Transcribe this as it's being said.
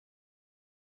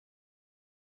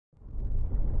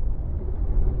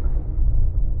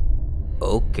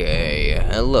Okay,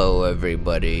 hello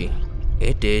everybody.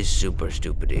 It is Super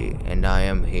Stupidity, and I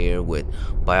am here with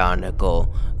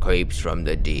Bionicle Creeps from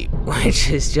the Deep,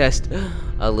 which is just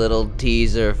a little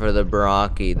teaser for the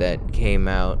Baraki that came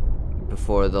out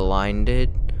before the line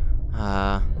did.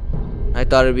 I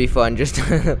thought it'd be fun just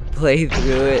to play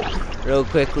through it real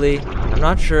quickly. I'm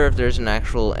not sure if there's an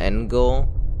actual end goal,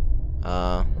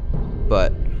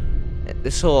 but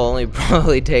this will only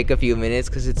probably take a few minutes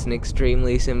because it's an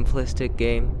extremely simplistic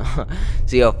game.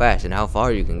 See how fast and how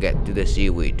far you can get through the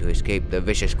seaweed to escape the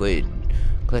vicious squid.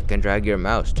 Click and drag your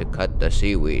mouse to cut the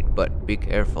seaweed, but be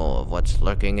careful of what's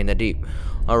lurking in the deep.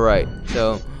 Alright,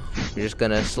 so we're just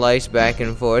gonna slice back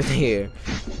and forth here.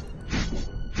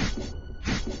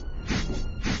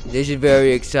 This is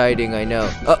very exciting, I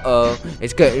know. Uh-oh,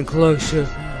 it's getting closer.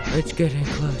 It's getting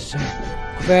closer.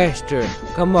 Faster.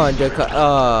 Come on,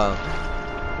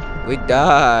 we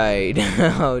died.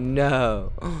 Oh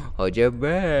no. Hold your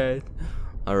breath.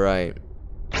 Alright.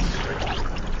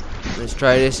 Let's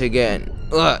try this again.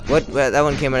 What? That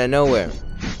one came out of nowhere.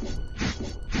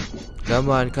 Come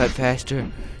on, cut faster.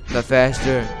 Cut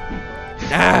faster.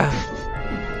 Ah!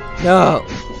 No!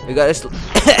 We gotta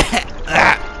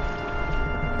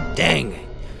Dang it.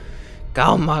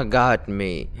 Galma got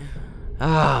me.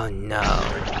 Oh no.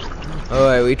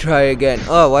 Alright, we try again.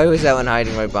 Oh, why was that one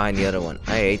hiding right behind the other one?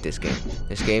 I hate this game.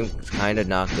 This game is kind of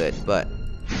not good, but...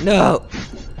 No!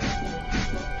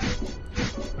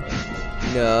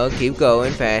 No, keep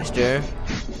going faster.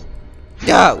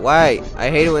 Ah, why? I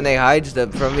hate it when they hide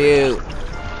stuff from you.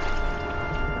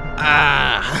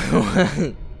 Ah!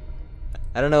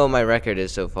 I don't know what my record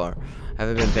is so far. I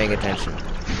haven't been paying attention.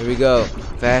 Here we go.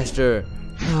 Faster.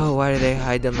 Oh, why do they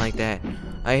hide them like that?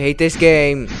 I hate this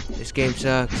game. This game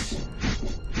sucks.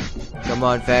 Come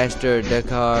on, faster,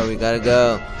 Dakar. We gotta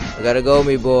go. We gotta go,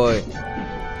 me boy.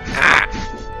 Ah!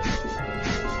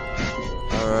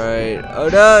 Alright. Oh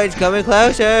no, it's coming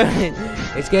closer.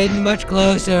 It's getting much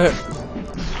closer.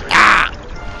 Ah!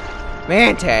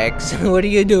 Mantax, what are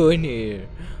you doing here?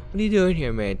 What are you doing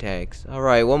here, Mantax?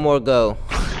 Alright, one more go.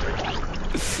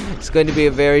 It's going to be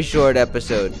a very short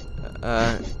episode.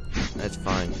 That's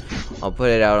fine. I'll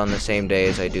put it out on the same day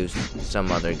as I do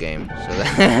some other game. So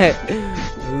that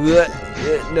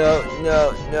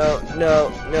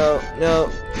no.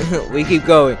 We keep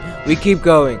going. We keep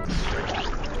going.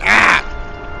 Ah!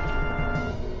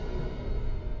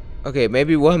 Okay,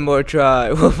 maybe one more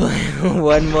try. We'll play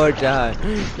one more time.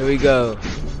 Here we go.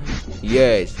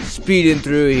 Yes, speeding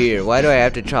through here. Why do I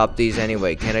have to chop these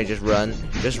anyway? Can't I just run?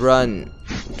 Just run.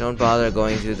 Don't bother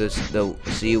going through the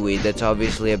seaweed. That's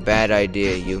obviously a bad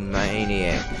idea, you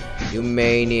maniac. You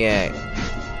maniac.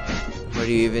 What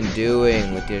are you even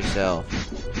doing with yourself?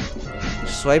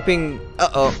 Swiping.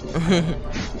 Uh-oh.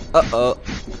 Uh-oh.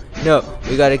 No,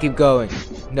 we gotta keep going.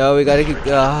 No, we gotta keep...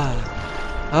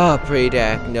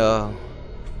 pre-dac, no.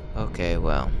 Okay,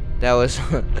 well. That was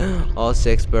all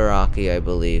 6 Baraki, I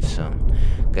believe, so...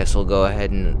 Guess we'll go ahead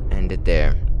and end it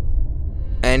there.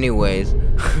 Anyways...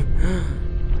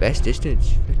 Best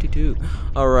distance, 52.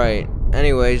 Alright,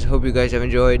 anyways, hope you guys have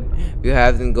enjoyed. If you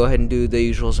have, then go ahead and do the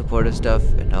usual supportive stuff,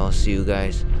 and I'll see you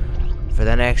guys for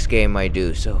the next game I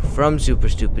do. So, from Super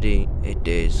Stupidity, it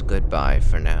is goodbye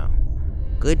for now.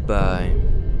 Goodbye.